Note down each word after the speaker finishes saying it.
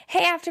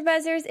Hey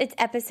AfterBuzzers, it's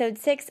episode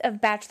 6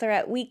 of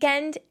Bachelorette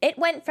Weekend. It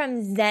went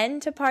from zen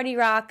to party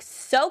rock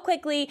so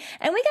quickly,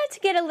 and we got to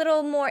get a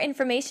little more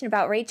information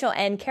about Rachel,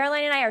 and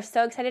Caroline and I are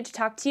so excited to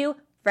talk to you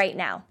right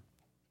now.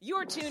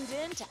 You're tuned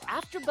in to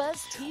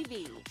AfterBuzz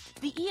TV,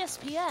 the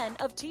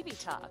ESPN of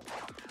TV talk.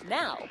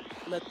 Now,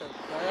 let the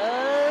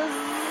buzz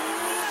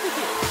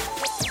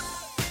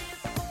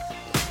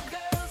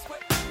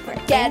begin.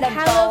 Forget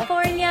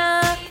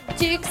California.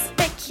 Dukes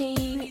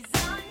Bikini.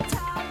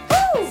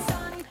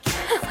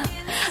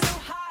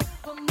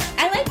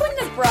 I like when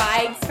the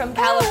bride's from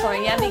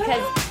California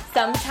because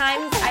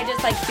sometimes I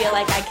just feel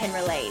like I can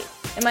relate.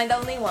 Am I the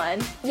only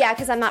one? Yeah,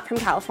 because I'm not from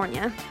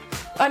California.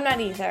 I'm not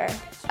either.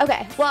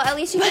 Okay, well, at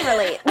least you can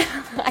relate.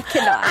 I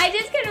cannot. I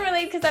just couldn't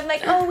relate because I'm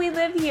like, oh, we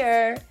live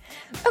here.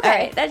 Okay. All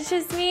right, that's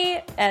just me.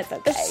 That's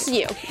okay. It's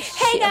you.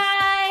 Hey,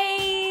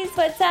 guys.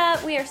 What's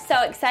up? We are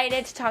so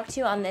excited to talk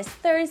to you on this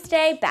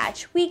Thursday,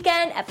 Batch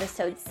Weekend,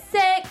 episode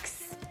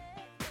 6.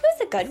 It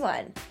was a good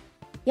one.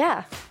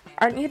 Yeah.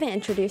 Aren't you going to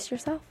introduce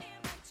yourself?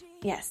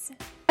 Yes.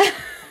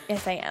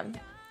 Yes, I am.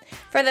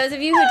 For those of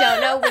you who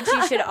don't know, which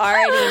you should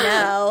already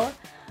know,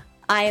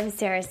 I am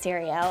Sarah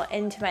Serio,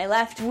 and to my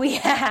left we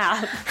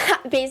have...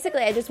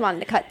 Basically, I just wanted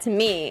to cut to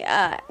me,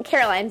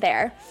 Caroline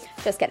there.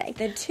 Just kidding.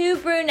 the two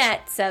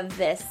brunettes of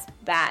this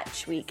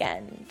Batch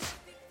Weekend.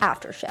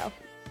 AfterShow.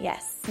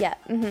 Yes. Yeah.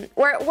 Mm-hmm.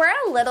 We're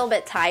a little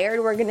bit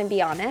tired, we're going to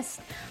be honest,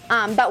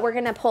 but we're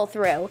going to pull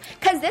through.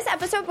 Because this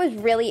episode was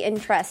really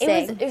interesting.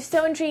 It was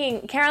so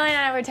intriguing. Caroline and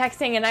I were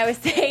texting, and I was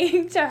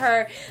saying to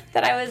her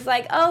that I was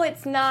like, oh,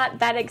 it's not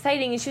that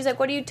exciting. And she was like,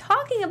 what are you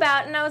talking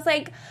about? And I was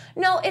like,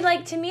 no,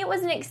 to me it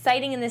wasn't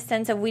exciting in the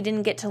sense of we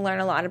didn't get to learn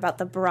a lot about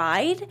the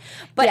bride.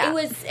 But It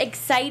was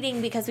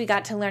exciting because we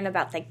got to learn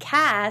about the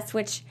cast,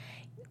 which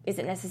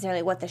isn't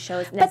necessarily what the show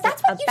is about. But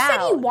that's what you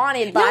said you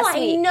wanted last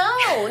week. No,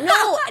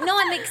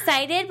 I'm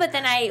excited, but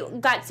then I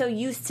got so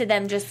used to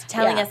them just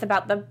telling us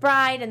about the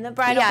bride and the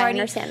bridal party. I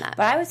understand that.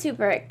 But I was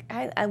super...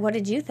 what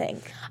did you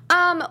think?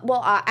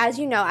 Well, as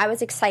you know, I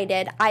was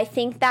excited. I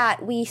think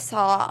that we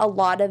saw a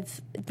lot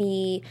of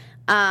the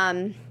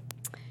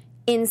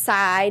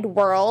inside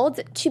world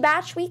to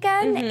Batch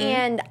Weekend,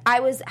 and I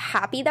was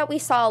happy that we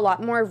saw a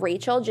lot more of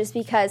Rachel just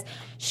because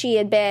she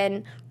had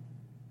been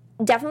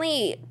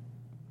definitely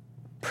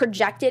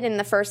projected in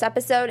the first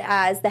episode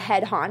as the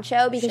head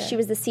honcho because she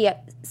was the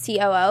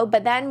COO,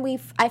 but then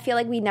I feel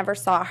like we never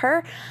saw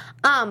her.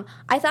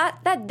 I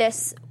thought that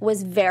this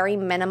was very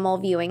minimal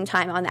viewing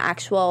time on the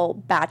actual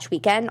Batch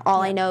Weekend.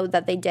 All I know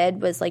that they did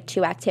was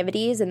 2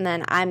 activities, and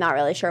then I'm not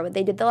really sure what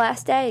they did the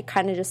last day. It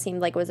kind of just seemed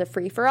like it was a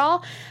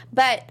free-for-all,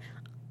 but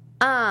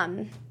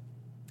I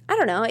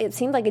don't know. It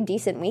seemed like a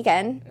decent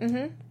weekend.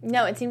 Mm-hmm.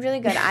 No, it seemed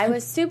really good. I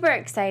was super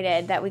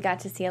excited that we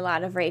got to see a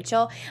lot of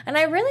Rachel. And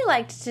I really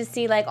liked to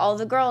see, all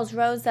the girls,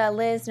 Rosa,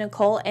 Liz,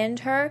 Nicole, and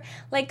her,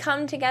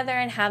 come together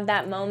and have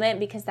that moment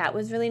because that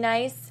was really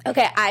nice.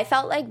 Okay, I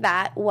felt like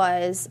that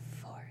was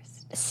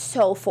forced.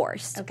 So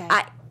forced. Okay.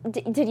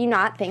 Did you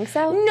not think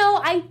so? No,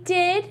 I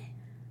did.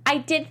 I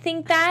did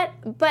think that.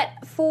 But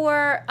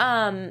for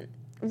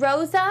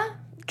Rosa...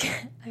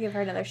 I'll give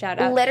her another shout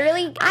out.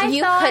 Literally,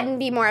 you couldn't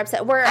be more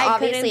upset. We're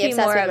obviously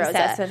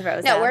obsessed with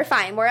Rosa. No, we're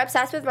fine. We're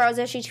obsessed with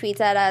Rosa. She tweets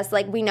at us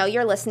we know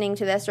you're listening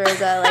to this,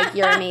 Rosa.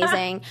 You're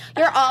amazing.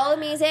 You're all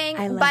amazing.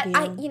 I love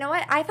you. You know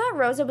what? I thought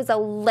Rosa was a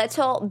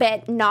little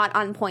bit not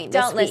on point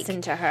this week. Don't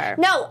listen to her.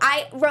 No,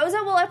 Rosa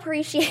will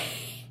appreciate.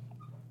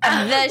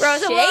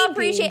 Rosa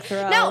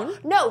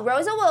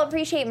will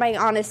appreciate my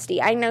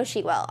honesty. I know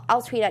she will.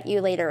 I'll tweet at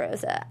you later,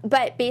 Rosa.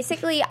 But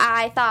basically,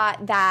 I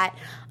thought that.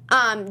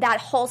 That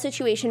whole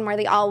situation where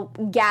they all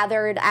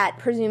gathered at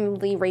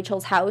presumably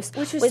Rachel's house.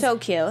 Which was so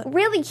cute.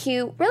 Really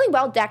cute, really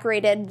well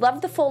decorated.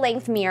 Loved the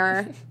full-length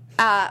mirror,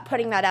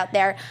 putting that out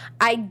there.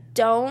 I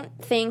don't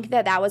think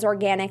that was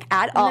organic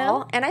at all.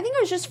 No. And I think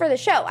it was just for the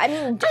show. I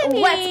mean,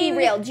 let's be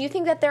real. Do you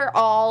think that they're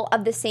all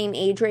of the same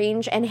age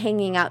range and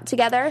hanging out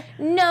together?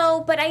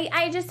 No, but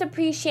I just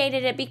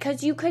appreciated it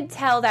because you could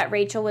tell that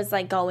Rachel was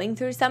going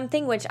through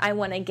something, which I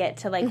want to get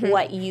to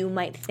what you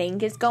might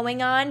think is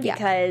going on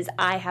because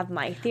I have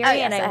my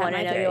theory and I want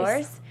to know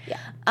yours. Yeah.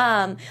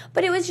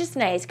 But it was just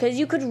nice because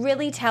you could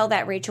really tell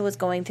that Rachel was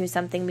going through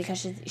something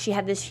because she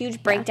had this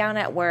huge breakdown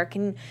at work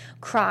and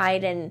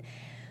cried, and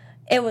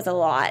it was a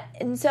lot.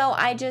 And so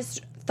I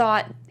just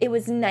thought it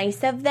was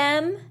nice of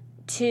them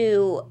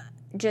to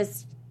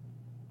just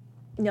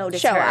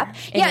notice show her up.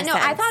 Yeah, no,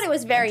 I thought it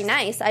was very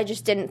nice. I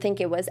just didn't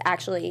think it was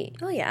actually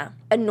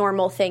a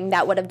normal thing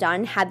that would have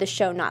done had the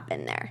show not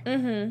been there.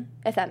 Mm-hmm.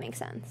 If that makes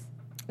sense.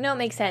 No, it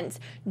makes sense.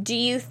 Do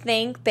you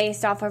think,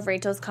 based off of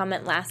Rachel's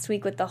comment last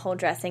week with the whole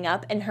dressing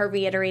up and her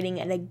reiterating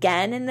it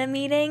again in the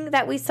meeting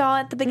that we saw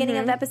at the beginning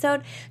of the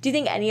episode, do you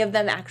think any of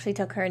them actually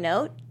took her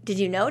note? Did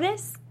you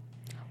notice?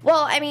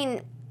 Well, I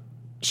mean,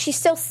 she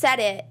still said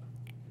it,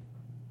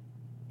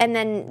 and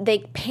then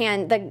the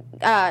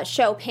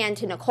show panned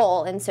to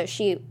Nicole, and so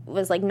she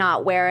was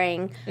not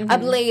wearing a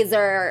blazer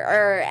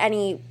or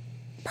any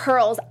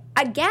pearls.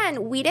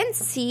 Again, we didn't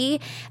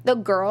see the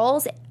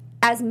girls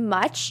as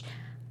much.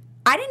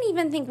 I didn't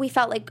even think we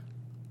felt like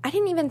I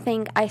didn't even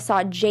think I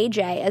saw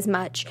JJ as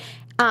much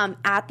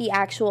at the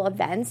actual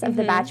events of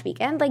the Batch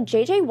weekend. Like,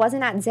 JJ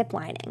wasn't at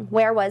ziplining.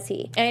 Where was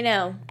he? I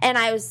know. And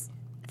I was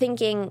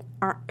thinking,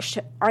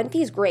 aren't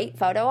these great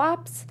photo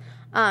ops?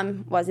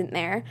 Wasn't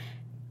there.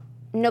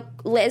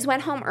 Liz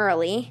went home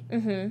early,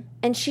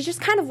 and she just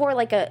kind of wore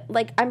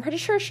I'm pretty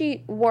sure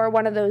she wore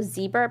one of those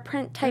zebra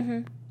print type.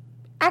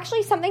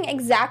 Actually, something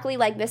exactly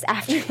like this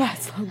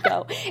AfterBuzz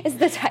logo is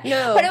the type.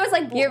 No, but it was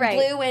like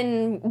blue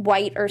and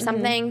white or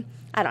something.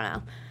 I don't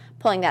know.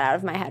 Pulling that out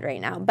of my head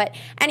right now. But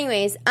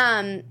anyways,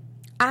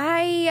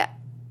 I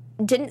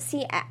didn't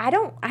see. I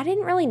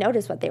didn't really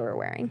notice what they were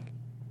wearing.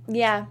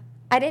 Yeah.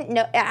 I didn't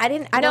know. I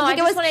don't think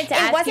it was. Wanted to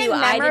ask wasn't you,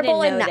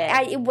 memorable I didn't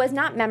enough. It was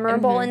not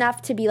memorable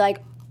enough to be like,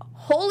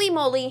 holy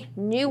moly,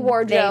 new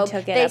wardrobe. They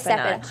took it up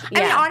a notch.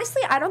 I mean,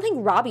 honestly, I don't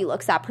think Robbie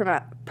looks that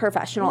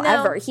professional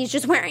ever. He's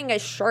just wearing a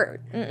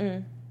shirt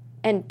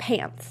and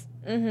pants.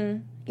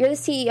 You're the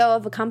CEO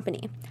of a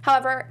company.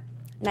 However,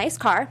 nice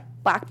car,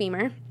 black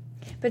Beamer.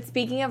 But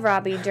speaking of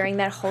Robbie, during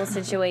that whole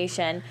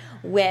situation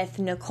with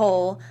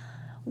Nicole,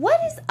 what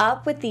is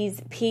up with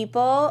these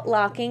people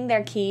locking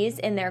their keys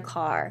in their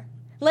car?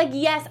 Like,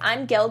 yes,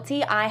 I'm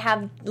guilty. I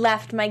have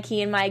left my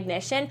key in my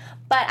ignition,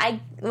 but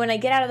when I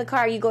get out of the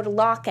car, you go to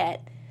lock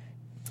it.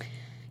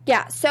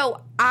 Yeah,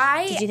 so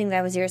Did you think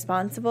that was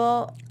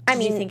irresponsible?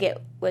 Did you think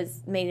it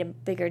was made a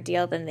bigger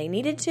deal than they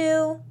needed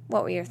to?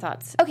 What were your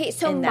thoughts? Okay,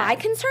 so my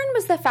concern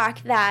was the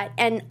fact that,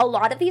 and a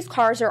lot of these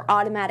cars are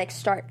automatic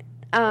start.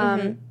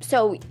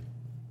 So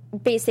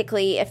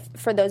basically, if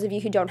for those of you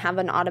who don't have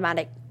an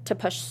automatic to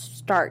push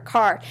start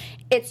car,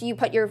 it's you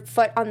put your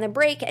foot on the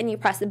brake and you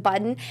press the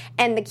button,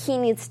 and the key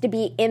needs to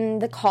be in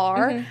the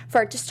car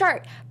for it to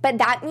start. But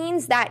that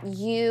means that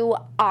you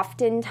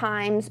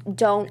oftentimes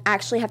don't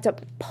actually have to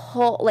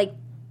pull, like,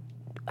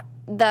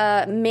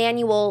 the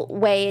manual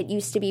way it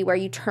used to be where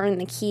you turn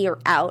the key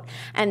out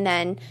and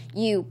then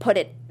you put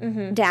it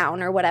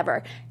down or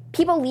whatever.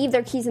 People leave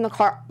their keys in the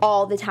car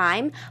all the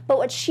time, but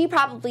what she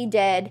probably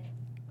did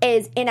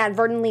is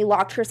inadvertently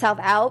locked herself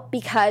out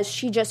because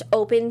she just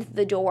opened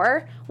the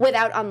door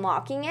without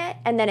unlocking it,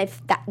 and then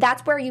if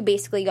that's where you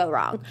basically go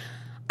wrong.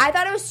 I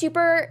thought it was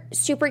super,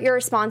 super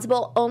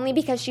irresponsible only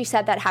because she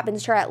said that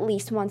happens to her at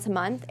least once a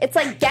month. It's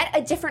like, get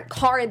a different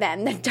car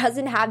then that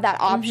doesn't have that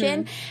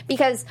option,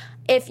 because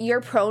if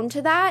you're prone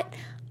to that,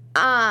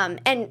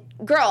 and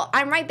girl,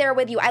 I'm right there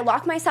with you. I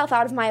lock myself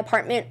out of my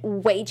apartment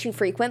way too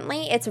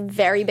frequently. It's a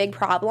very big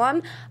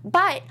problem,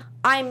 but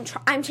I'm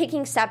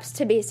taking steps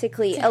to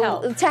basically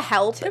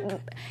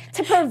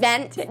to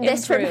prevent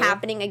this from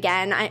happening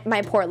again.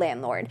 My poor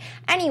landlord.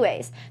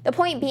 Anyways, the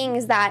point being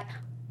is that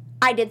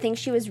I did think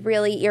she was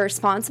really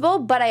irresponsible,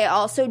 but I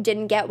also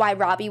didn't get why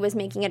Robbie was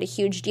making it a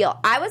huge deal.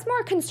 I was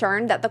more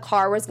concerned that the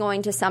car was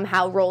going to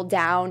somehow roll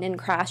down and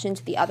crash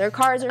into the other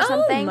cars or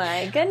something. Oh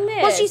my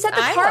goodness. Well, she said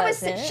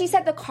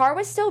the car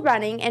was still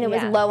running and it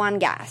was low on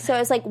gas. So I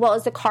was like, well,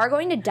 is the car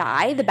going to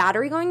die? The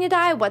battery going to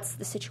die? What's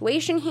the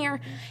situation here?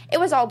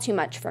 It was all too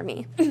much for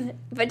me.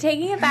 But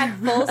taking it back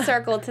full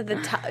circle to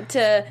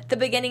the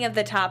beginning of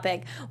the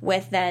topic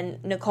with then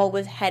Nicole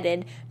was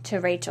headed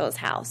to Rachel's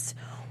house.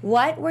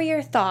 What were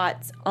your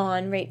thoughts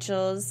on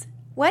Rachel's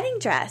wedding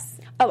dress?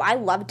 Oh, I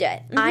loved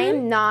it. I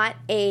am not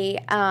a...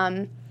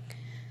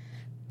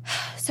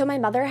 So my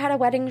mother had a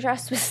wedding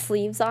dress with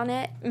sleeves on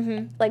it,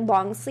 like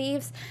long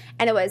sleeves,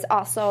 and it was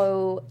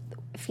also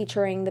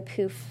featuring the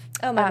poof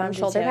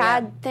shoulder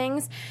pad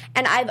things,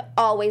 and I've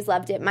always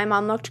loved it. My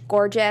mom looked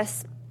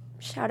gorgeous.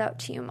 Shout out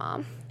to you,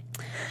 Mom.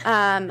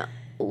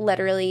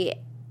 Literally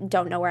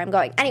don't know where I'm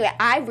going. Anyway,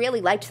 I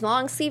really liked the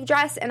long sleeve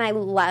dress, and I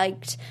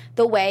liked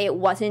the way it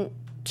wasn't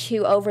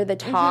too over the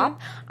top.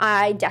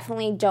 I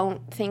definitely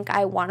don't think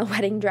I want a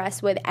wedding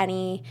dress with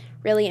any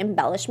really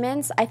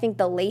embellishments. I think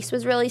the lace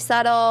was really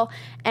subtle,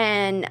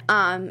 and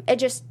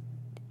it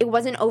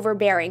wasn't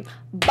overbearing.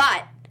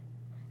 But,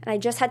 and I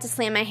just had to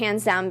slam my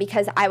hands down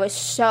because I was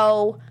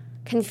so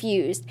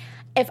confused.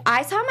 If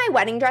I saw my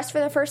wedding dress for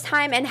the first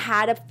time and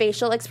had a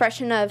facial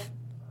expression of,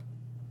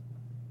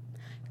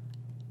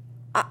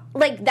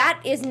 like, that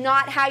is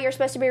not how you're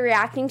supposed to be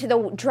reacting to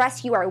the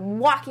dress you are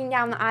walking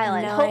down the aisle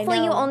in.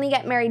 Hopefully you only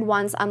get married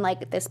once,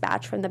 unlike this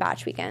batch from the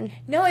batch weekend.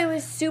 No, it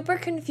was super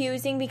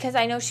confusing because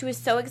I know she was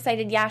so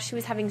excited. Yeah, she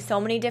was having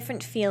so many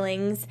different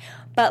feelings,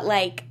 but,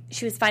 like,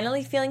 she was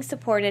finally feeling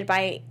supported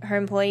by her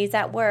employees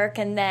at work,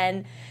 and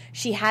then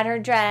she had her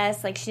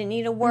dress, like, she didn't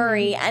need to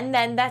worry, and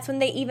then that's when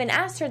they even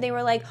asked her, they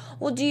were like,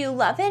 well, do you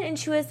love it? And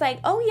she was like,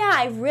 oh, yeah,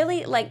 I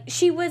really, like,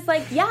 she was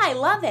like, yeah, I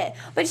love it,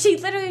 but she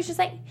literally was just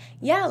like,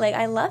 yeah, like,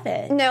 I love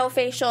it. No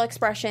facial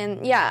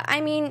expression. Yeah,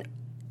 I mean,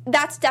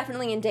 that's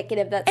definitely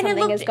indicative that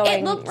something is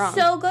going wrong. It looked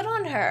so good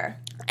on her.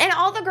 And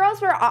all the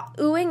girls were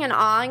oohing and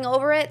awing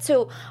over it,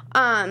 so,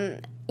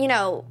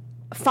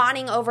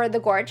 fawning over the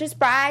gorgeous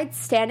bride,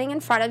 standing in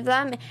front of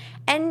them,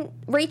 and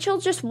Rachel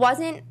just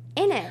wasn't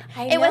in it.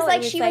 It was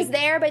like she was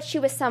there, but she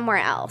was somewhere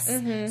else.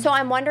 So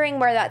I'm wondering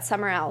where that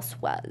somewhere else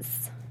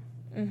was.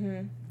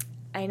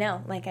 I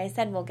know. Like I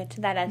said, we'll get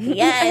to that at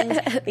the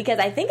end because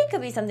I think it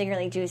could be something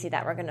really juicy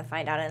that we're going to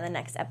find out in the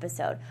next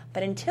episode.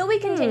 But until we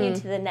continue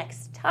to the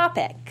next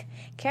topic,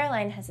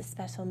 Caroline has a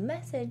special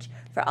message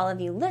for all of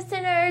you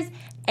listeners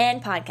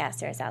and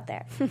podcasters out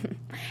there.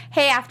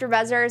 Hey,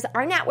 AfterBuzzers.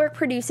 Our network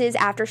produces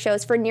after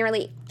shows for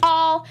nearly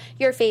all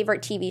your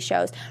favorite TV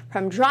shows.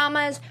 From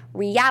dramas,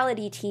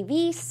 reality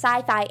TV,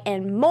 sci-fi,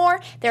 and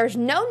more. There's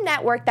no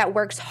network that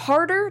works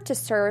harder to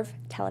serve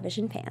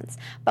television fans.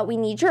 But we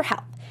need your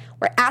help.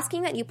 We're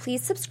asking that you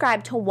please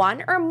subscribe to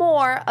one or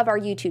more of our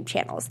YouTube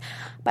channels.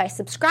 By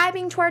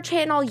subscribing to our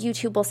channel,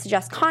 YouTube will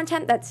suggest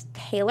content that's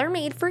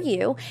tailor-made for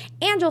you,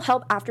 and you'll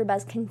help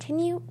AfterBuzz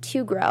continue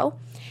to grow.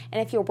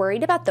 And if you're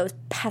worried about those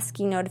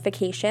pesky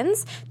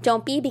notifications,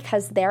 don't be,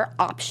 because they're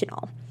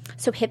optional.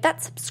 So hit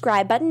that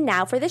subscribe button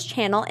now for this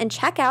channel and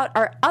check out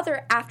our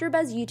other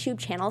AfterBuzz YouTube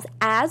channels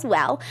as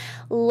well.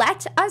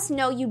 Let us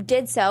know you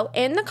did so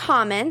in the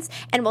comments,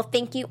 and we'll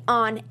thank you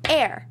on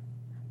air.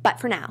 But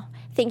for now,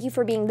 thank you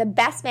for being the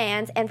best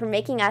fans and for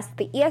making us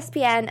the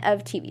ESPN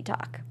of TV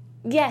Talk.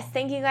 Yes,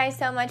 thank you guys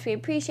so much. We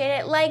appreciate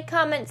it. Like,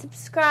 comment,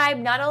 subscribe,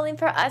 not only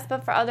for us,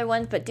 but for other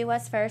ones. But do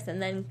us first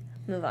and then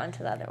move on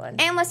to the other ones.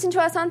 And listen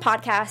to us on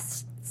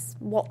podcasts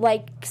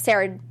like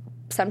Sarah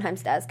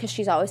sometimes does, because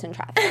she's always in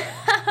traffic.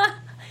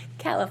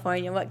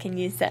 California, what can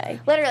you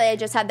say? Literally, I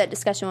just had that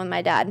discussion with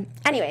my dad.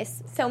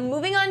 Anyways. So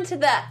moving on to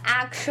the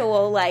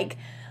actual,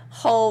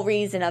 whole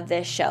reason of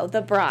this show,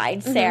 the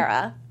bride,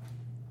 Sarah.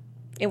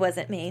 It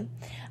wasn't me.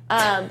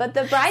 But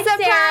the bride,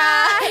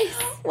 Sarah,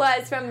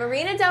 was from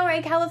Marina Del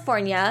Rey,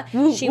 California.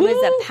 She was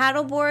a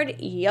paddleboard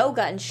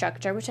yoga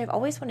instructor, which I've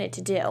always wanted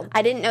to do.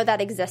 I didn't know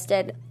that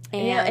existed.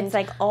 And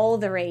it's all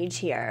the rage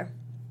here.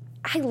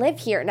 I live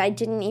here, and I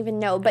didn't even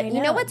know. But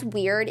you know what's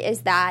weird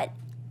is that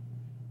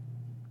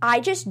I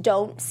just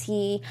don't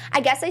see...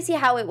 I guess I see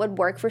how it would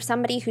work for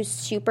somebody who's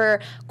super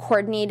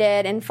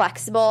coordinated and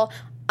flexible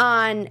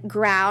on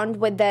ground,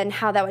 would then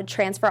how that would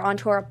transfer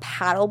onto a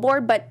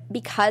paddleboard. But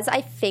because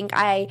I think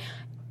I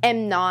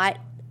am not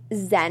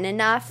zen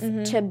enough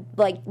to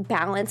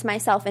balance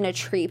myself in a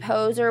tree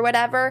pose or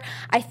whatever,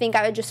 I think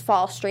I would just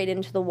fall straight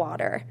into the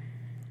water.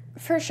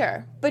 For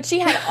sure. But she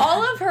had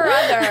all of her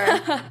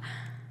other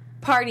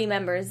party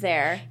members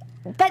there.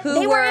 But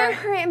they were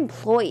her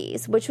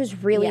employees, which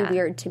was really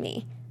weird to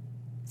me.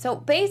 So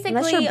basically,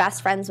 unless you're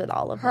best friends with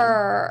all of them.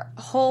 Her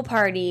whole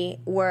party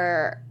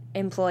were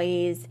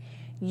employees,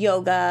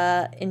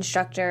 yoga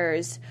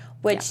instructors,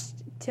 which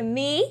to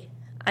me,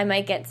 I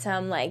might get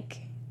some hate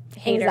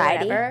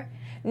anxiety. Or whatever.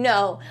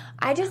 No,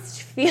 I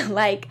just feel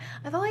like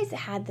I've always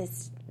had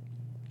this,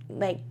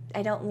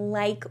 I don't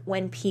like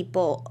when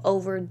people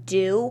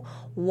overdo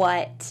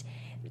what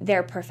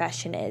their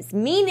profession is.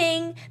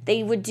 Meaning,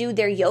 they would do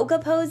their yoga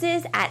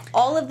poses at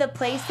all of the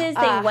places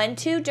they went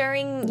to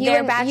during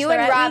their Bachelorette You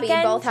and Robbie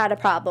weekend. both had a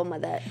problem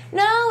with it.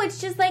 No, it's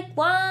just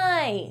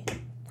why?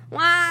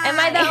 Why? Am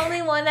I the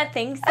only one that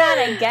thinks that?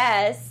 I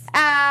guess.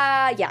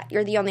 Yeah,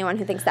 you're the only one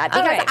who thinks that.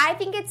 Because I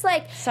think it's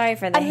sorry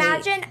for the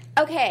imagine, hate.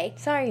 Okay.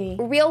 Sorry.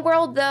 Real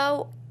world,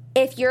 though,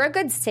 if you're a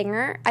good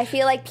singer, I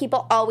feel like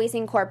people always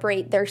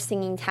incorporate their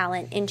singing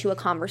talent into a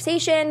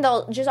conversation.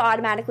 They'll just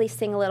automatically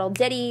sing a little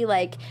ditty.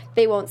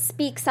 They won't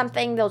speak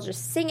something. They'll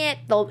just sing it.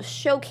 They'll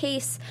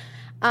showcase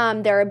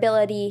their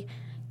ability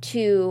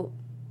to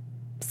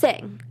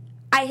sing.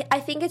 I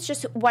think it's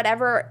just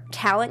whatever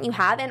talent you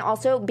have, and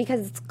also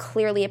because it's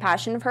clearly a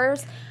passion of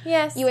hers,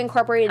 yes, you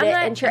incorporated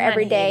it into your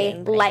everyday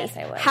life.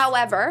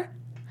 However,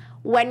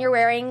 when you're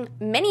wearing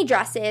mini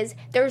dresses,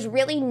 there's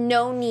really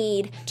no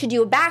need to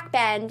do a back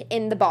bend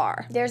in the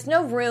bar. There's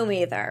no room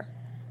either.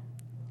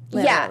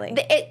 Literally.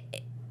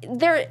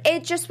 Yeah,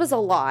 it just was a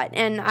lot,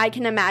 and I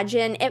can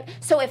imagine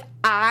if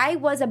I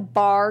was a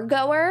bar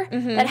goer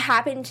that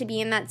happened to be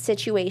in that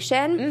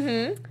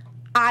situation,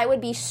 I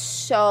would be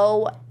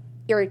so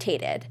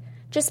irritated,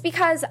 just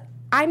because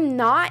I'm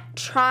not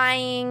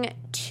trying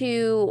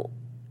to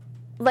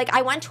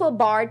I went to a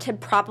bar to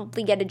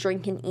probably get a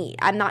drink and eat.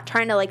 I'm not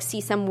trying to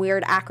see some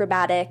weird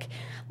acrobatic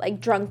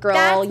drunk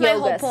girl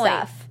yoga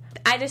stuff.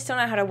 I just don't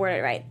know how to word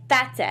it right.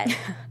 That's it.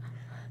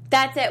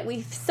 That's it.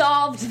 We've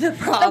solved the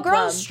problem. The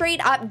girl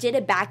straight up did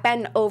a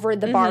backbend over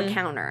the bar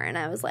counter, and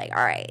I was like,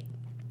 all right,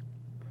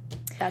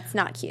 that's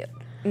not cute.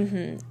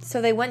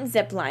 So they went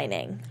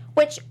ziplining,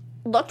 which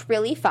looked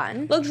really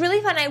fun.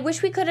 I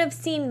wish we could have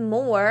seen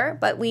more,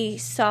 but we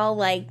saw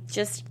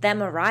just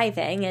them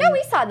arriving. And no,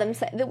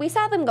 we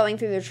saw them going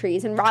through the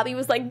trees, and Robbie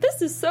was like,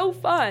 "This is so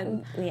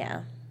fun."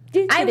 Yeah,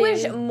 I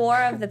wish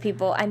more of the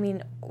people.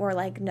 Were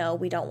like, no,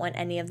 we don't want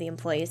any of the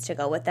employees to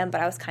go with them.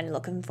 But I was kind of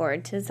looking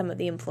forward to some of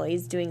the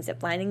employees doing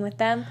ziplining with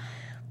them.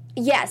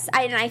 Yes,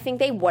 and I think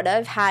they would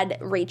have had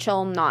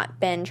Rachel not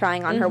been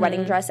trying on her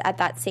wedding dress at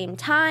that same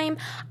time.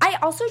 I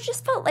also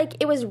just felt like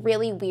it was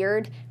really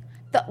weird.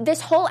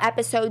 This whole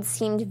episode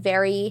seemed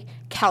very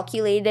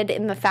calculated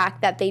in the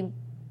fact that they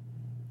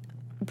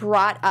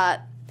brought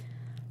up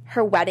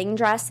her wedding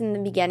dress in the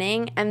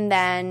beginning, and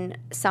then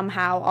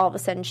somehow all of a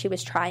sudden she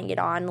was trying it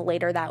on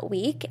later that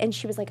week, and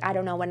she was like, I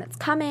don't know when it's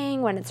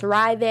coming, when it's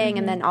arriving,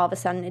 and then all of a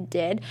sudden it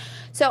did.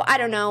 So I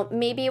don't know,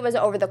 maybe it was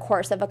over the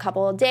course of a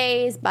couple of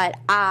days, but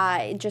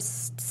it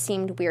just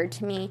seemed weird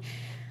to me.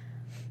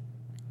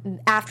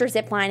 After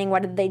ziplining,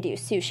 what did they do?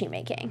 Sushi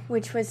making.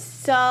 Which was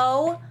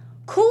so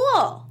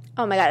cool.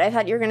 Oh my God, I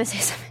thought you were going to say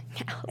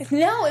something else.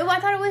 No, I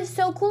thought it was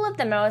so cool of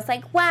them. I was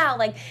like, wow.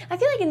 Like, I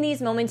feel like in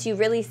these moments you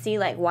really see,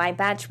 like, why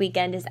Batch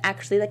Weekend is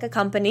actually, like, a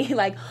company.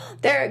 Like,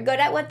 they're good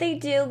at what they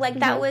do. Like,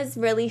 that was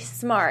really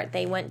smart.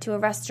 They went to a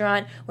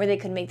restaurant where they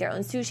could make their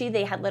own sushi.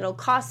 They had little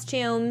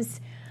costumes.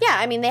 Yeah,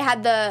 I mean, they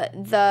had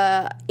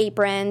the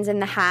aprons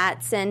and the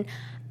hats, and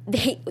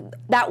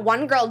that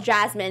one girl,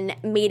 Jasmine,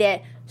 made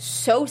it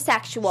so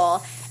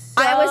sexual.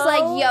 I was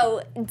like,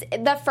 yo,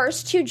 the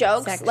first two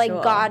jokes, sexual. like,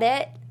 got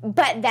it.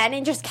 But then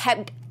it just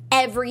kept,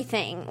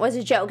 everything was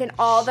a joke, and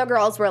all the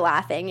girls were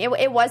laughing.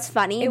 It was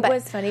funny. But I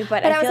was feel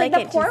like, like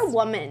the poor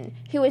woman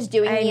who was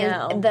doing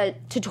the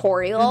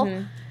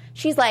tutorial,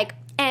 she's like,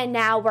 and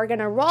now we're going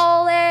to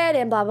roll it,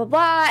 and blah, blah,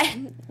 blah.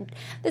 And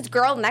this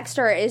girl next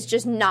to her is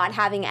just not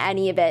having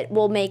any of it,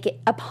 will make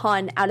a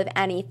pun out of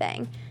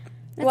anything.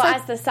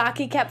 As the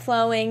sake kept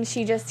flowing,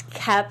 she just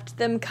kept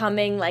them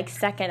coming, like,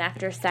 second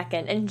after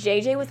second. And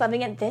JJ was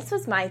loving it. This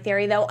was my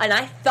theory, though, and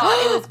I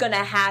thought it was going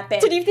to happen.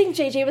 Did you think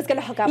JJ was going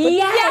to hook up with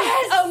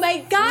Yes! Oh, my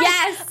God.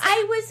 Yes!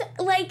 I was,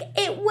 like,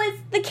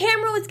 the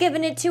camera was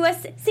giving it to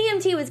us.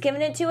 CMT was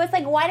giving it to us.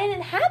 Like, why didn't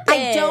it happen?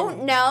 I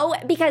don't know,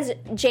 because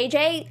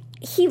JJ,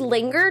 he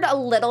lingered a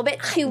little bit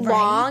too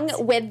long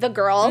with the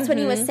girls when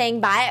he was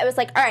saying bye. I was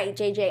like, all right,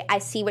 JJ, I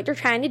see what you're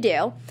trying to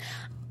do.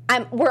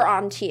 We're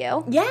on to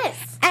you.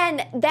 Yes.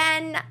 And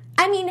then,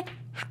 I mean,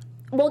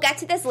 we'll get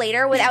to this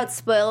later without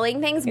spoiling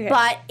things,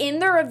 but in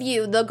the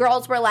review, the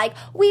girls were like,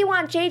 we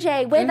want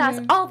JJ with us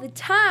all the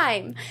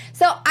time.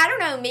 So, I don't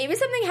know, maybe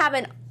something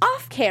happened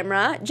off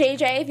camera.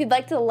 JJ, if you'd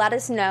like to let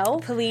us know.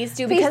 Please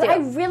do, because I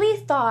really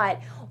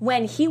thought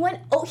when he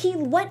went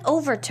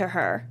over to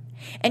her,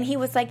 and he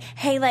was like,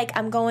 hey, like,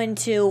 I'm going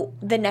to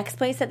the next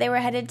place that they were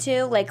headed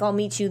to. Like, I'll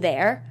meet you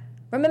there.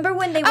 Remember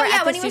when they were at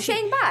the when he was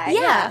saying bye.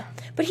 Yeah.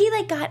 But he,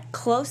 like, got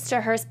close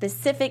to her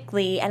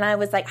specifically, and I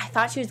was like, I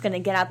thought she was going to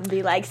get up and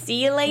be like,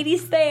 see you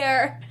ladies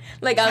there.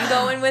 Like, I'm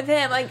going with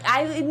him. Like,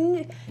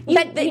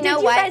 did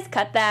you guys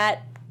cut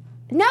that?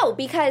 No,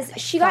 because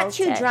she got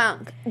too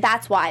drunk.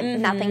 That's why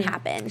nothing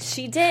happened.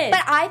 She did.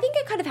 But I think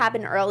it could have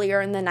happened earlier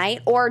in the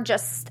night, or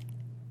just,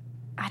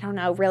 I don't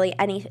know, really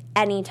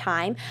any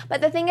time.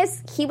 But the thing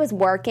is, he was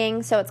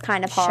working, so it's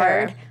kind of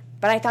hard. Sure.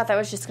 But I thought that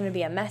was just going to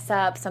be a mess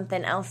up,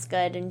 something else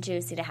good and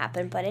juicy to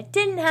happen, but it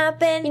didn't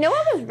happen. You know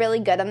what was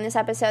really good on this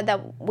episode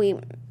that we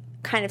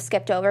kind of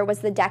skipped over was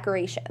the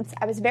decorations.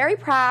 I was very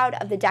proud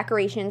of the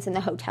decorations in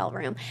the hotel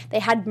room. They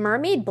had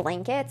mermaid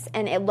blankets,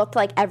 and it looked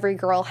like every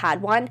girl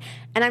had one.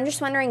 And I'm just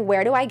wondering,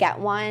 where do I get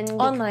one?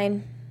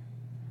 Online.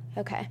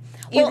 Okay.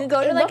 You can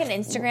go to, like, an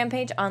Instagram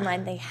page.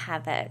 Online, they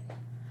have it.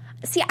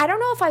 See, I don't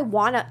know if I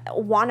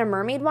want a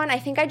mermaid one. I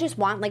think I just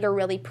want, like, a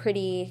really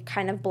pretty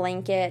kind of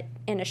blanket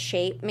in a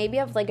shape, maybe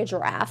of, like, a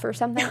giraffe or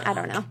something. I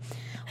don't know.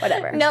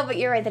 Whatever. No, but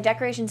you're right. The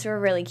decorations were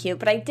really cute.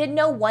 But I did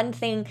know one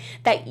thing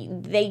that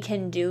they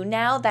can do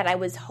now that I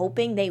was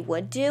hoping they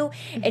would do.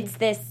 It's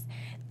this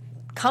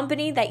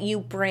company that you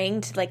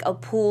bring to, like, a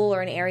pool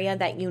or an area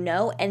that you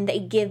know, and they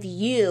give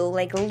you,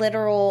 like,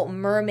 literal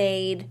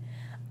mermaid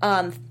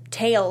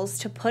tails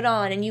to put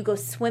on, and you go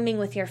swimming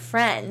with your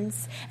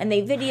friends, and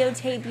they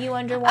videotape you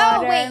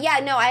underwater. Oh, wait, yeah,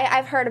 no,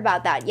 I've heard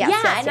about that. Yes,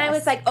 yes. I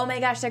was like, oh my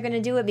gosh, they're going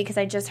to do it, because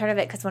I just heard of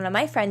it because one of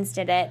my friends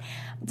did it,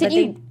 but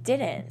they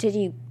didn't. Did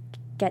you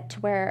get to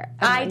wear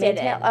I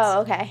didn't.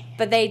 Oh, okay.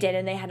 But they did,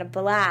 and they had a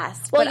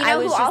blast. Well, but you know I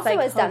was who just, also like,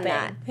 has done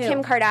that? Who?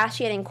 Kim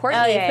Kardashian and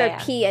Kourtney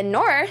for P and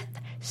North.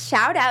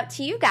 Shout out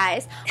to you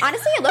guys.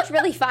 Honestly, it looked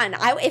really fun.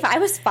 If I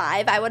was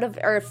 5, I would have,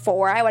 or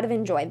 4, I would have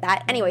enjoyed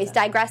that. Anyways,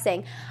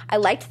 digressing. I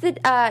liked the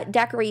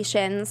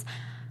decorations.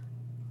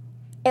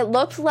 It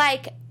looked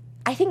like,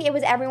 I think it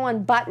was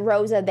everyone but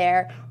Rosa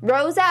there.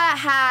 Rosa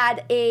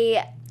had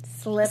a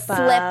slip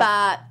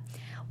up,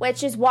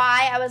 which is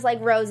why I was like,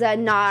 Rosa,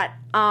 not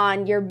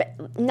your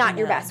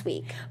best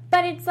week.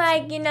 But it's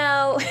like, you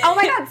know. Oh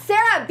my God,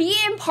 Sarah, be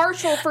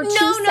impartial for 2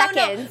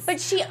 seconds. No. But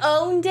she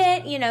owned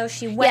it. You know,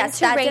 she went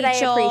to Rachel. Did I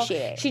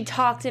appreciate. She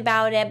talked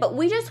about it. But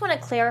we just want a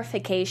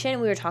clarification.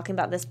 We were talking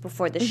about this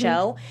before the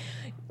show.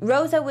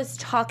 Rosa was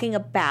talking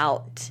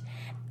about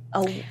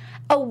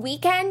a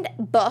weekend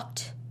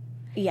booked.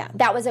 Yeah.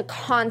 That was a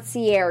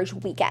concierge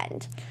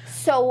weekend.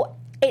 So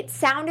it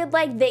sounded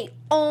like they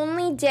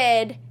only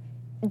did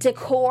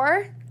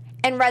decor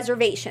and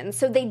reservations.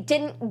 So they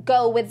didn't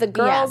go with the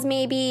girls,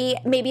 maybe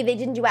they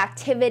didn't do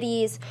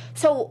activities.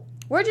 So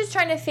we're just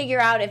trying to figure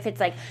out if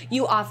it's like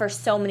you offer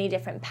so many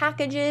different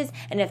packages,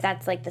 and if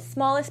that's like the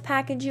smallest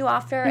package you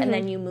offer, and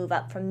then you move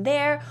up from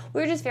there.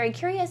 We were just very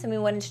curious, and we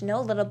wanted to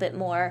know a little bit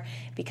more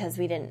because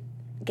we didn't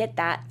get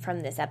that from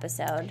this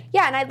episode.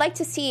 Yeah, and I'd like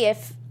to see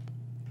if,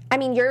 I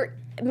mean,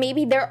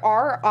 maybe there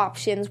are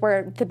options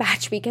where the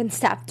Batch Weekend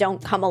staff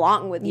don't come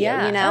along with you,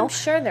 you know? I'm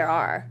sure there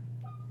are.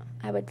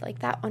 I would like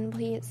that one,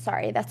 please.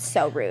 Sorry, that's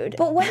so rude.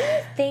 But what do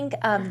you think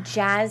of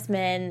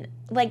Jasmine?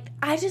 Like,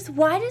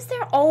 why does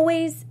there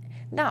always,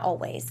 not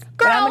always, girl,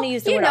 but I'm going to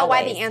use the word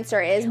always. Why the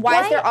answer is.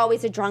 Why is there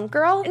always a drunk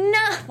girl?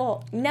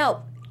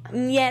 No.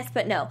 Yes,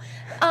 but no.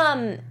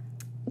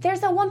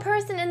 There's that one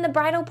person in the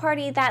bridal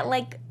party that,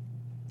 like,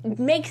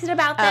 makes it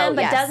about them,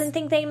 but doesn't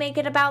think they make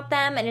it about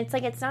them, and it's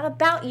like, it's not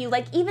about you.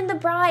 Like, even the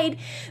bride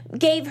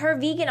gave her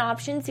vegan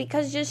options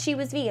because just she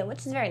was vegan,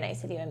 which is very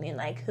nice of you. I mean,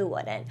 like, who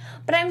wouldn't?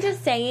 But I'm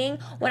just saying,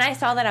 when I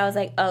saw that, I was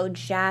like, oh,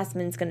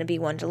 Jasmine's going to be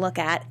one to look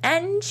at,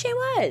 and she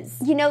was.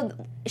 You know,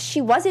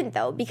 she wasn't,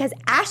 though, because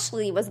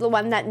Ashley was the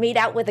one that made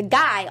out with a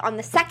guy on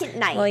the second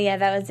night. Well, yeah,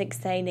 that was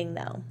exciting,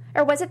 though.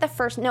 Or was it the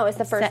first? No, it's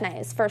the first night.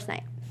 It's first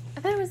night. I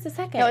thought it was the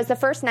second. No, it was the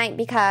first night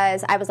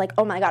because I was like,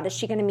 oh my God, is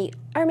she going to meet?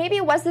 Or maybe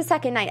it was the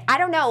second night. I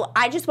don't know.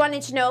 I just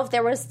wanted to know if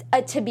there was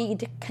a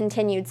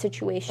to-be-continued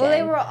situation. Well,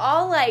 they were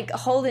all, like,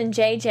 holding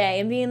JJ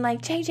and being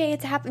like, JJ,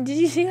 it's happened. Did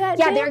you see that?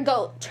 Yeah, they'd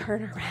go,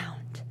 turn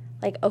around.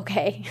 Like,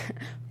 okay,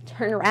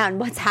 turn around.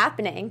 What's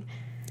happening?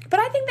 But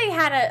I think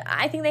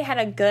they had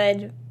a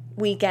good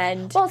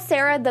weekend. Well,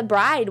 Sarah, the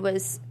bride,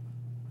 was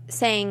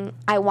saying,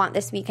 I want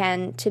this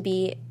weekend to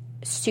be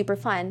super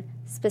fun,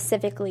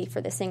 specifically for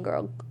the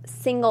single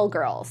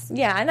girls.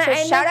 Yeah, and so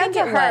shout out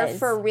to her was.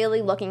 for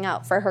really looking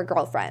out for her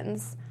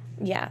girlfriends.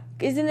 Yeah,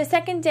 because in the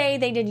second day,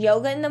 they did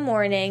yoga in the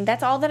morning.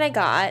 That's all that I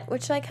got,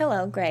 which, like,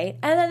 hello, great.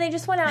 And then they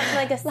just went out to,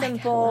 like, a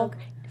simple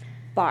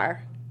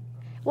bar.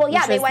 Well,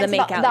 yeah, they went to the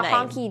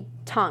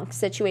honky-tonk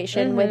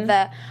situation with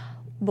the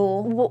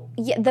bull.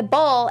 The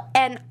bull.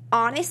 And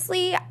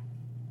honestly,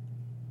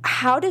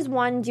 how does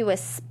one do a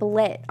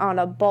split on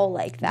a bull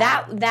like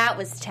that? That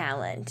was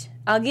talent.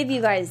 I'll give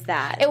you guys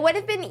that. It would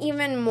have been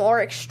even more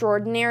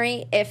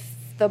extraordinary if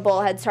the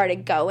bull had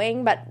started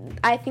going, but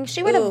I think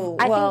she would have.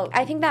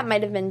 I think that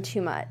might have been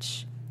too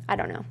much. I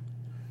don't know.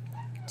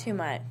 Too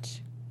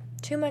much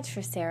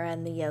for Sarah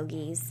and the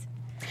yogis.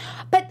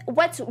 But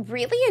what's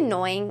really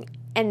annoying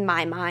in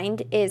my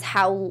mind is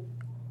how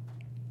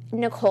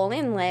Nicole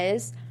and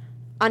Liz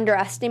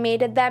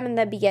underestimated them in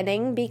the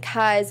beginning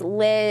because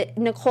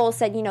Nicole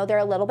said, you know, they're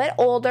a little bit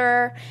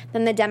older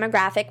than the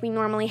demographic we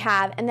normally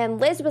have. And then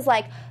Liz was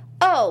like,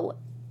 oh,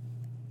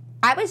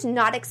 I was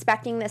not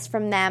expecting this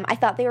from them. I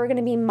thought they were going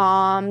to be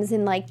moms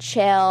and, like,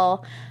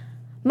 chill.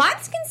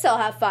 Moms can still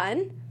have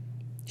fun.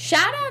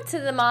 Shout out to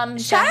the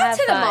moms Shout out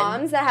to the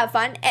moms that have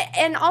fun.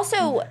 And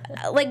also,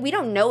 like, we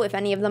don't know if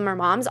any of them are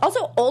moms.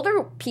 Also,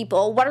 older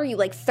people, what are you,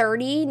 like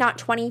 30, not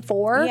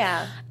 24?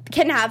 Yeah.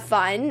 Can have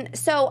fun.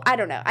 So, I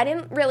don't know. I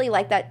didn't really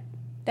like that.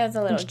 That was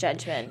a little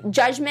judgment.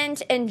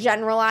 Judgment and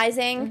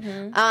generalizing.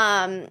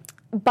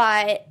 Mm-hmm.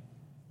 But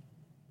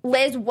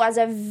Liz was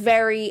a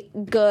very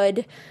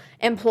good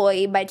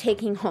employee by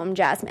taking home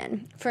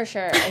Jasmine. For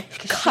sure.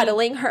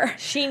 Cuddling her.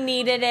 She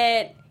needed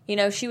it. You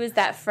know, she was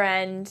that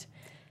friend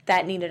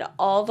that needed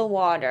all the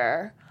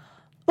water.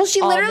 Well,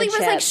 she literally was,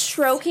 like,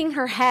 stroking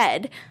her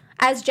head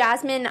as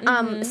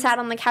Jasmine sat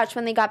on the couch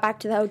when they got back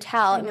to the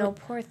hotel. I know,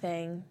 poor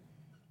thing.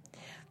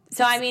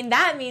 So, I mean,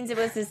 that means it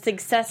was a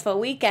successful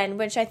weekend,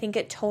 which I think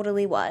it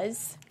totally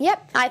was.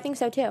 Yep, I think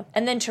so, too.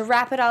 And then to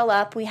wrap it all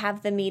up, we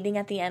have the meeting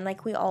at the end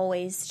like we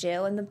always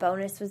do, and the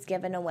bonus was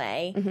given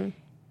away. Mm-hmm.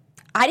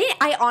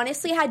 I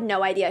honestly had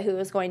no idea who it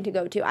was going to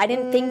go to. I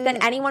didn't think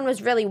that anyone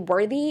was really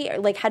worthy or,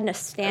 like, had a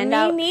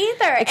standout Me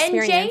neither.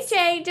 experience.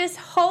 And JJ, just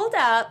hold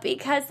up,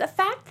 because the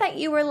fact that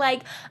you were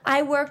like,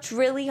 I worked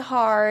really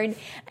hard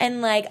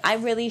and, like, I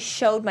really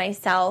showed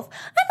myself.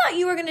 I thought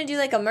you were going to do,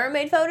 like, a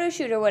mermaid photo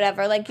shoot or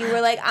whatever. Like, you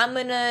were like, I'm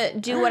going to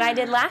do what I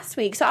did last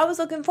week. So I was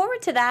looking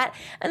forward to that.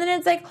 And then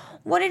it's like,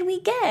 what did we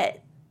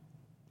get?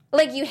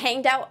 Like, you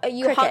hung out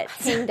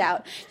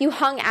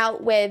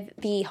with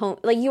the home,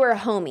 like, you were a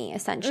homie,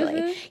 essentially.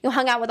 Mm-hmm. You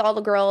hung out with all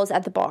the girls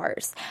at the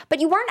bars. But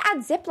you weren't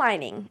at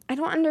ziplining. I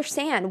don't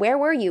understand. Where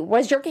were you?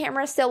 Was your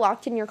camera still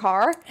locked in your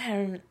car?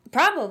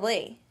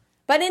 Probably.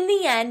 But in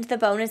the end, the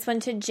bonus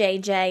went to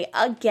JJ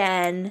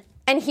again.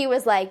 And he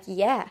was like,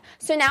 yeah.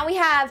 So now we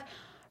have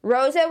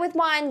Rosa with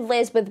 1,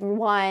 Liz with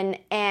 1,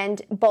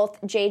 and both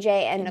JJ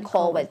and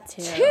Nicole with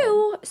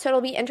 2. So it'll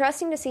be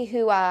interesting to see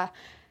who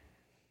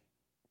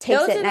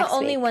those are the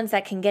only ones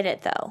that can get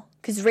it, though,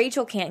 because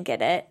Rachel can't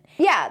get it.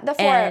 Yeah, the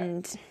 4.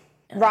 And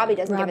Robbie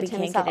doesn't give it to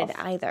himself. Robbie can't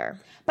get it either.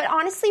 But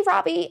honestly,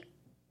 Robbie,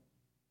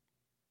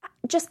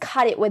 just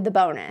cut it with the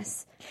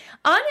bonus.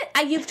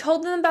 You've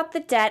told them about the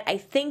debt. I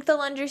think they'll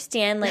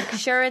understand. Like,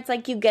 sure, it's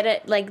like you get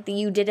it, like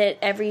you did it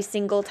every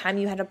single time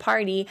you had a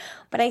party.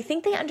 But I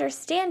think they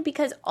understand,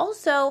 because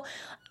also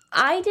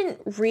I didn't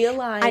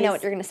realize. I know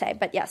what you're going to say,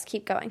 but yes,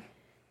 keep going.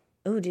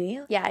 Oh, do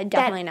you? Yeah, I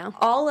definitely know.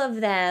 All of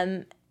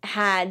them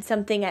had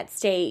something at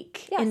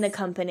stake in the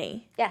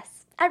company.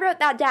 Yes. I wrote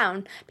that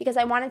down because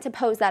I wanted to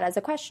pose that as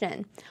a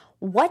question.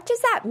 What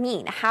does that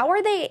mean? How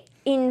are they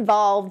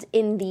involved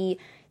in the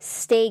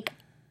stake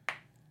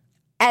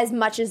as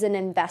much as an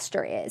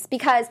investor is.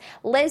 Because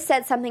Liz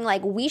said something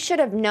like, we should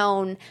have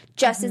known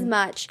just as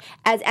much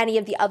as any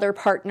of the other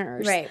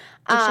partners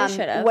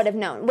would have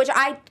known, which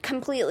I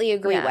completely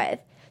agree with.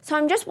 So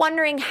I'm just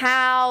wondering,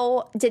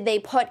 how did they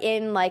put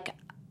in like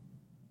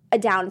a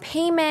down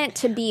payment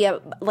to be a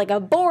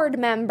board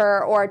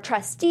member or a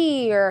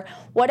trustee or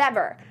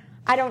whatever?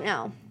 I don't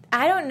know.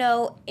 I don't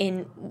know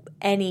in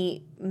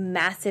any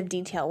massive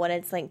detail what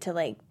it's like to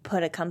like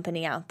put a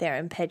company out there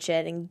and pitch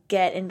it and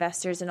get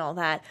investors and all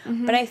that.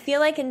 But I feel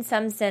like in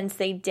some sense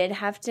they did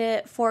have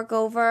to fork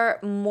over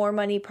more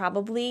money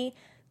probably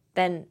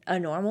than a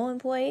normal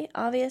employee,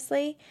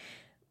 obviously.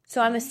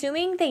 So I'm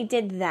assuming they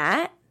did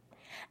that.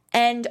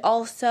 And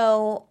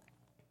also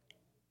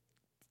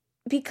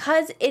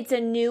because it's a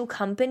new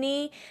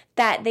company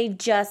that they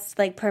just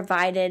like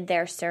provided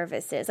their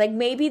services. Like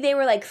maybe they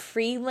were like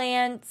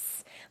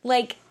freelance,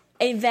 like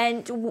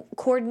event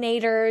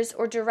coordinators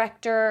or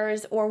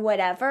directors or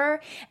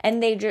whatever.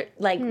 And they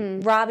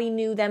Robbie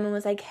knew them and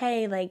was like,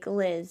 hey, like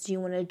Liz, do you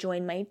want to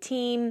join my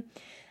team?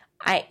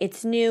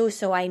 It's new,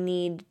 so I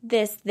need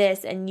this,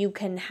 and you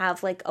can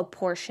have like a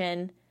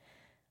portion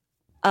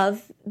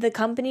of the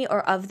company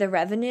or of the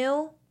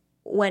revenue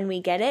when we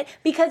get it,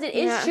 because it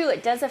is true,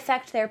 it does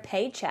affect their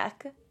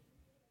paycheck.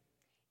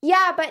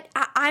 Yeah, but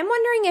I'm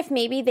wondering if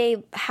maybe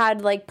they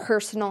had like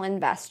personal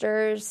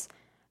investors.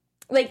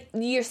 Like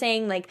you're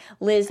saying, like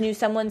Liz knew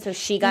someone, so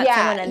she got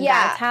someone, and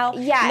that's how.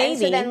 Yeah, maybe. And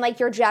so then like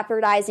you're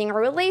jeopardizing a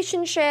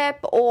relationship,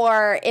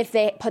 or if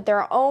they put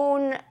their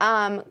own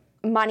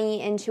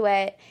money into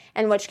it,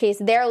 in which case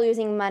they're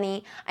losing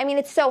money. I mean,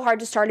 it's so hard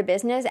to start a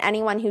business.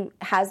 Anyone who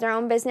has their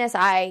own business,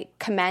 I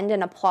commend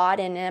and applaud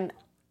and am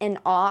in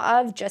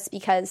awe of, just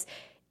because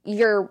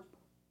you're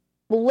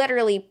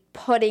literally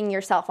putting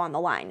yourself on the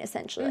line,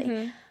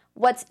 essentially.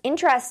 What's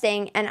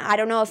interesting, and I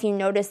don't know if you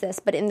noticed this,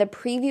 but in the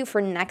preview for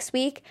next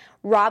week,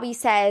 Robbie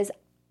says,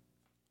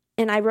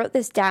 and I wrote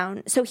this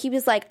down, so he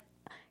was like,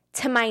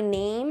 to my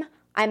name,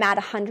 I'm at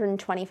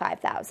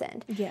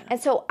 $125,000. Yeah.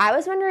 And so I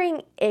was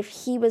wondering if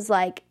he was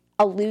like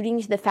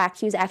alluding to the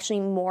fact he was actually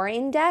more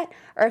in debt,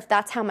 or if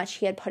that's how much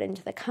he had put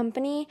into the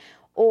company,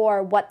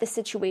 or what the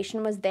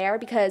situation was there,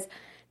 because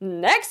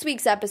next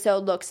week's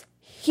episode looks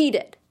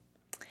heated.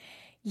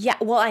 Yeah,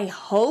 well, I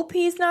hope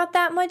he's not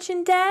that much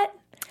in debt.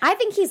 I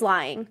think he's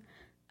lying.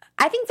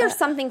 I think there's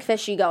something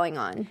fishy going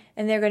on.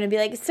 And they're going to be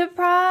like,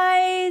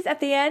 surprise, at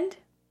the end?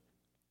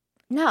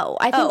 No,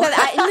 I think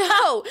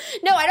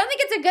no, I don't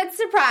think it's a good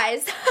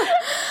surprise.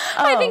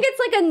 I think it's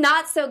like a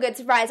not so good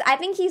surprise. I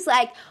think he's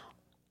like,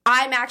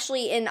 I'm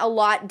actually in a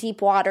lot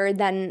deep water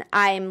than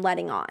I'm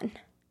letting on.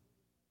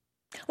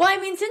 Well,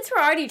 I mean, since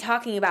we're already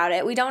talking about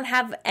it, we don't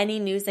have any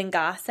news and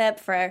gossip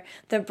for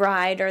the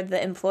bride or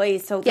the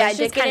employees. So let's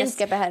just kind of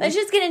skip ahead. Let's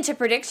just get into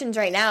predictions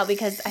right now,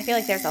 because I feel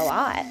like there's a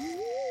lot.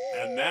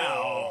 And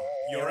now,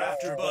 your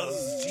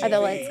AfterBuzz TV Are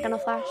the lights gonna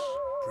flash?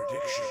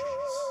 predictions.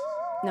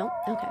 No?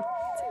 Okay.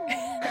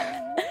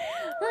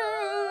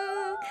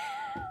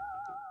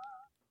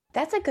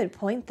 That's a good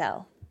point,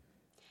 though,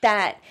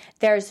 that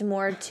there's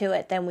more to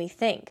it than we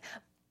think.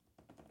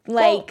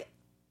 Like,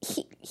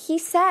 he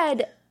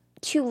said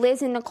to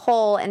Liz and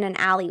Nicole in an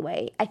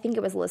alleyway. I think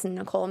it was Liz and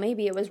Nicole.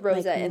 Maybe it was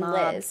Rosa like and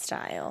mob Liz.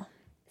 style.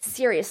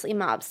 Seriously,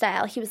 mob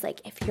style. He was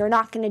like, if you're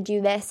not going to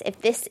do this,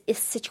 if this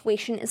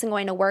situation isn't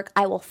going to work,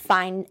 I will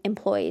find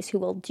employees who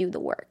will do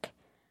the work.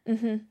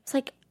 It's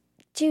like,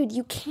 dude,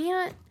 you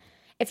can't.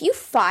 If you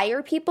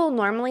fire people,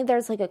 normally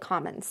there's like a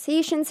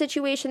compensation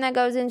situation that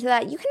goes into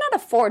that. You cannot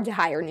afford to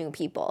hire new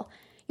people.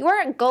 You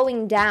aren't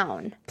going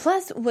down.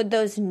 Plus, would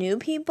those new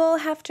people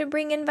have to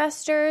bring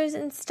investors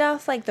and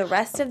stuff like the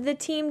rest of the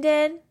team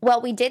did? Well,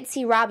 we did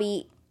see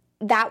Robbie.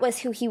 That was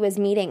who he was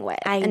meeting with,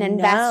 an know.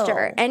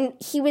 investor. And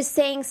he was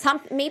saying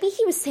maybe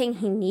he was saying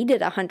he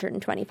needed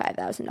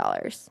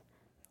 $125,000.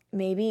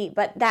 Maybe,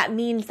 but that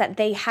means that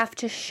they have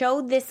to show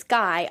this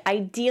guy,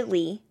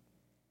 ideally,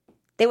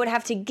 they would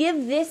have to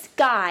give this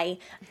guy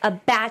a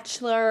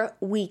bachelor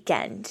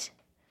weekend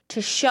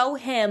to show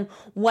him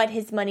what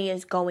his money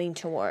is going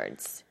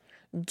towards.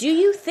 Do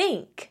you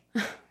think,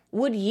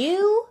 would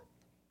you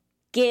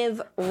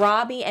give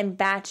Robbie and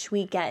Batch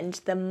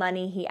Weekend the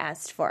money he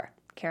asked for,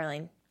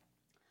 Caroline?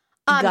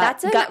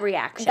 Gut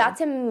reaction.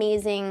 That's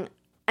amazing.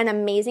 An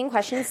amazing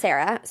question,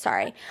 Sarah.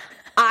 Sorry.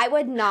 I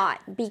would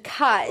not,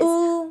 because...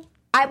 Ooh.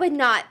 I would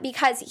not,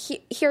 because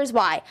here's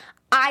why.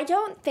 I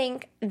don't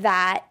think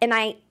that, and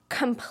I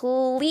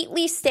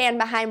completely stand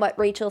behind what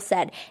Rachel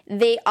said,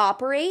 they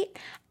operate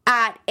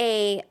at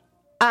a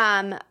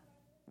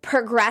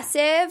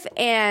progressive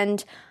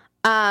and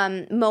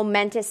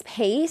momentous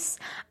pace.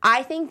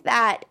 I think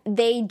that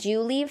they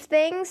do leave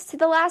things to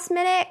the last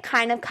minute,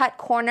 kind of cut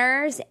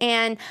corners,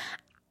 and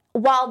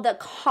while the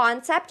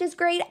concept is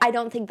great, I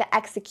don't think the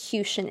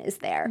execution is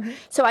there.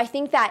 So I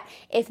think that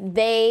if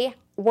they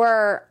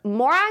were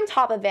more on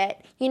top of it,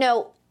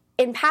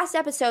 in past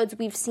episodes,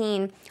 we've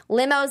seen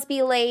limos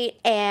be late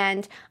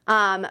and,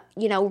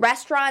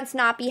 restaurants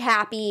not be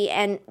happy.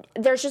 And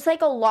there's just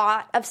like a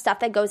lot of stuff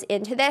that goes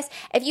into this.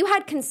 If you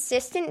had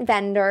consistent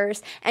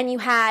vendors and you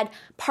had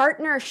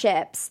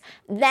partnerships,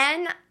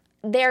 then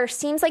there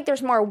seems like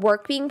there's more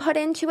work being put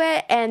into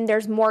it and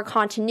there's more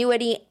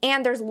continuity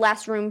and there's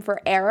less room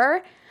for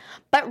error.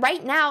 But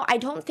right now, I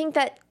don't think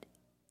that,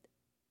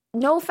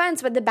 no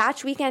offense, but the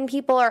Batch Weekend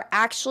people are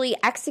actually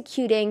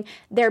executing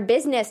their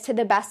business to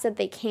the best that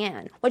they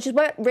can, which is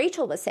what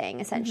Rachel was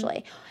saying, essentially.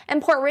 Mm-hmm.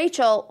 And poor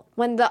Rachel,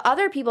 when the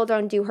other people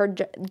don't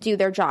do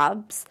their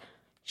jobs,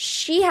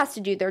 she has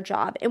to do their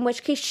job, in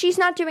which case she's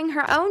not doing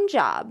her own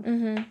job.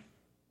 Mm-hmm.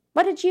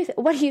 What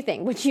do you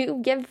think? Would you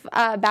give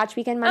Batch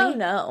Weekend money? Oh,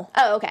 no.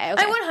 Oh, okay.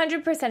 I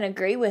 100%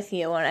 agree with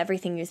you on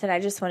everything you said. I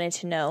just wanted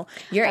to know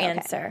your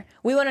answer.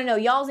 We want to know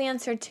y'all's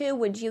answer, too.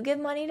 Would you give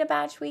money to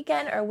Batch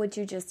Weekend, or would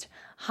you just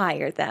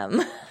hire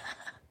them?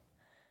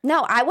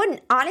 No, I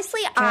wouldn't. Honestly,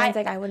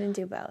 I wouldn't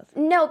do both.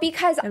 No,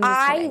 because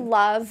I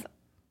love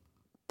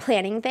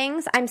planning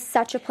things. I'm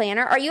such a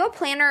planner. Are you a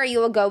planner or are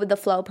you a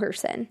go-with-the-flow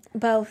person?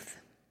 Both.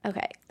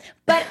 Okay.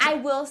 But I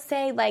will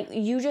say, like,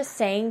 you just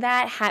saying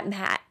that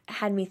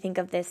had me think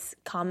of this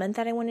comment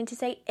that I wanted to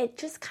say. It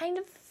just kind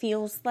of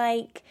feels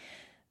like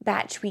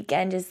Batch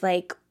Weekend is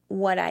like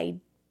what I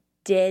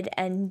did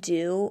and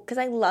do, because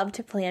I love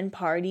to plan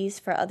parties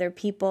for other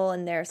people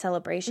and their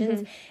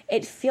celebrations. Mm-hmm.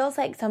 It feels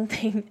like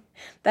something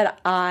that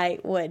I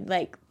would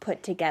like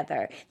put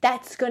together.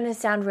 That's going to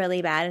sound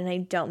really bad, and I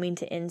don't mean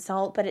to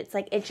insult, but it's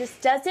like it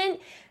just doesn't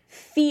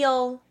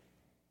feel.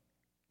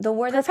 The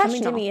word that's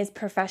coming to me is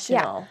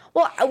professional. Yeah.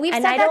 Well, we've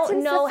said that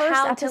since the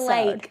first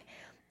episode.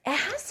 It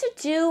has to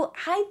do,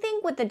 I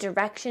think, with the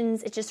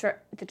directions. It's just for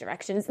the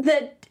directions,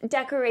 the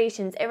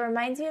decorations. It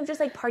reminds me of just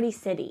like Party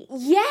City.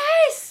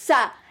 Yes!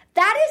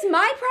 That is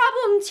my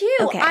problem too.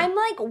 Okay. I'm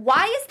like,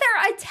 why is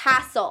there a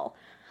tassel?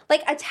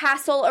 Like a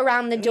tassel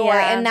around the door,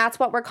 and that's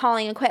what we're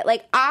calling a quit.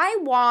 Like,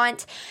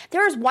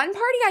 there was one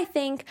party, I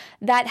think,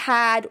 that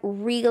had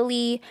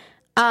really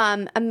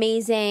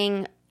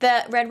amazing.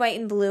 The red, white,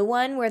 and blue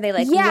one where they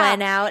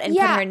went out and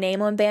put her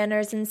name on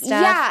banners and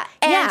stuff.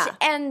 Yeah,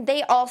 and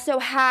they also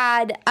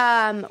had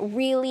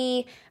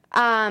really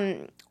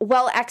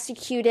well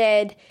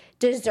executed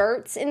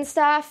desserts and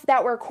stuff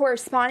that were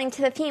corresponding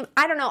to the theme.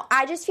 I don't know.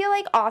 I just feel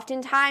like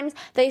oftentimes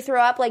they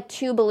throw up like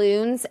 2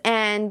 balloons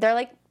and they're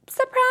like,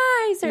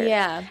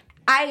 surprise!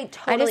 I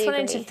just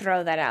wanted to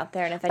throw that out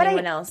there, and if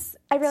anyone else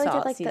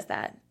sees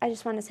that. I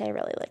just want to say I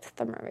really liked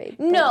the mermaid.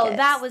 No,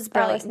 that was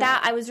brilliant.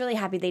 I was really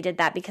happy they did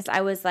that, because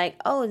I was like,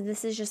 oh,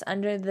 this is just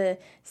under the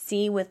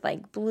sea with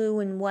like blue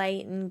and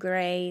white and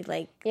gray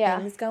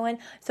things going.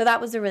 So that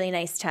was a really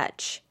nice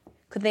touch.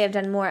 Could they have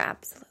done more?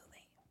 Absolutely.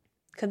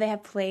 Could they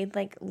have played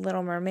like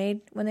Little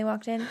Mermaid when they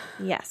walked in?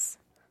 Yes.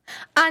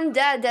 Under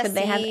the sea. Could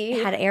they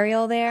have had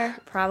Ariel there?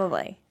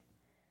 Probably.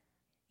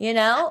 You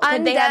know?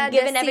 Could they have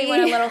given everyone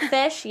a little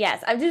fish?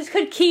 Yes. I just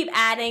could keep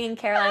adding, and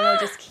Caroline will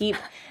just keep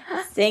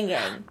singing.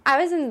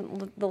 I was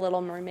in the Little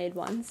Mermaid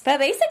once. But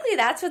basically,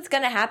 that's what's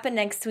going to happen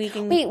next week.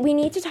 Wait, we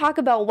need to talk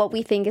about what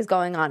we think is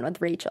going on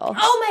with Rachel.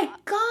 Oh my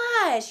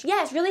gosh.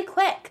 Yes, really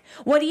quick.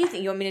 What do you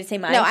think? You want me to say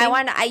mine?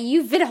 No,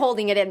 you've been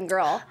holding it in,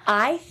 girl.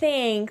 I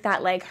think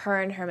that like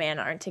her and her man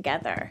aren't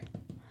together.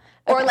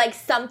 Or like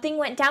something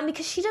went down,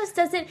 because she just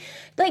doesn't,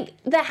 like,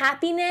 the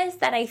happiness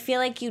that I feel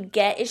like you'd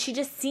get is she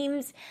just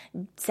seems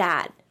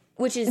sad,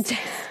 which is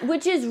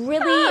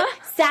really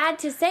sad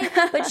to say,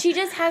 but she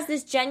just has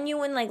this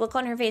genuine like look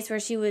on her face where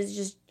she was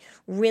just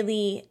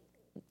really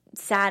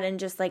sad and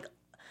just like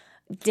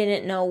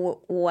didn't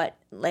know what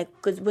like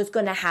was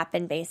going to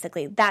happen.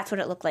 Basically, that's what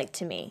it looked like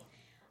to me.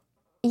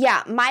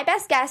 Yeah, my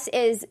best guess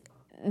is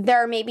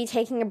they're maybe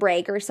taking a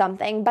break or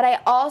something. But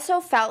I also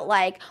felt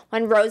like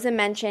when Rosa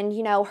mentioned,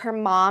 her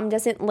mom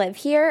doesn't live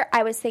here,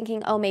 I was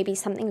thinking, oh, maybe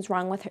something's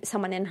wrong with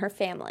someone in her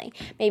family.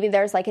 Maybe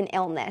there's like an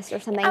illness or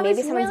something.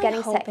 Maybe someone's getting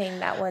sick. I was really hoping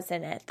that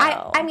wasn't it,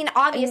 though. I mean,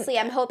 obviously,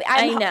 I'm hoping.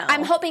 I know.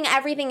 I'm hoping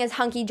everything is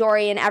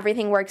hunky-dory and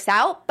everything works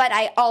out. But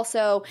I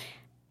also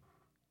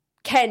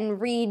can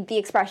read the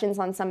expressions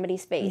on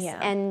somebody's face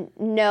and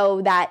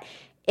know that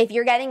if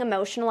you're getting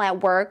emotional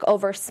at work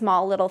over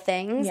small little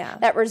things,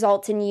 that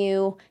results in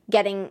you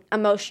getting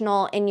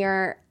emotional in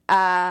your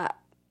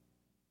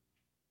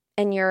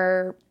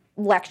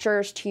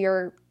lectures to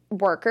your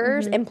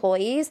workers,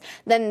 employees,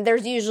 then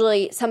there's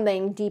usually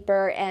something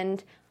deeper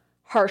and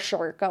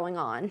harsher going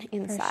on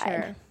inside. For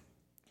sure.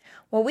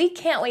 Well, we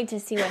can't wait to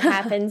see what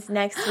happens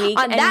next week.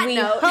 On that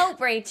note, we hope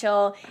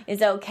Rachel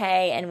is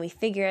okay and we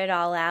figure it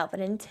all out. But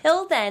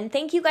until then,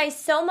 thank you guys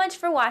so much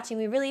for watching.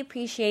 We really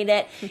appreciate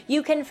it.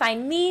 You can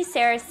find me,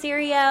 Sarah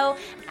Serio,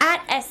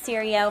 at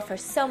SSerio for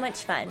so much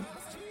fun.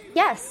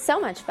 Yes, so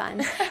much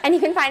fun. And you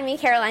can find me,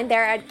 Caroline,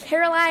 there at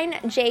Caroline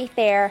J.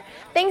 Thayer.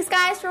 Thanks,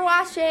 guys, for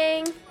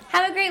watching.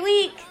 Have a great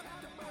week.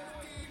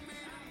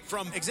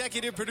 From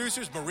executive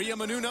producers Maria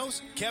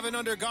Menounos, Kevin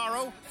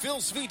Undergaro, Phil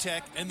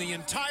Svitek, and the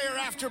entire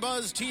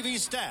AfterBuzz TV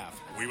staff,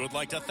 we would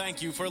like to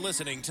thank you for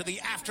listening to the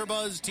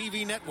AfterBuzz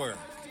TV network.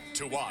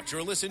 To watch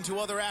or listen to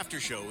other after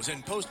shows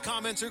and post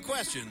comments or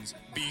questions,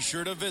 be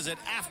sure to visit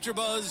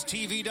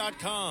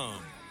AfterBuzzTV.com.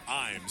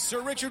 I'm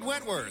Sir Richard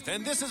Wentworth,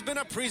 and this has been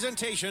a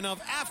presentation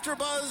of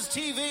AfterBuzz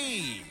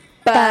TV.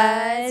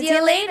 Buzz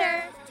you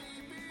later.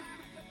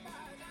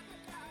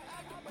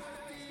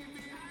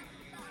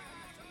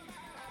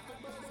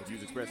 The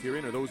views expressed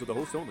herein are those of the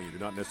hosts only and do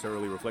not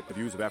necessarily reflect the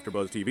views of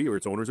AfterBuzz TV or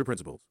its owners or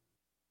principals.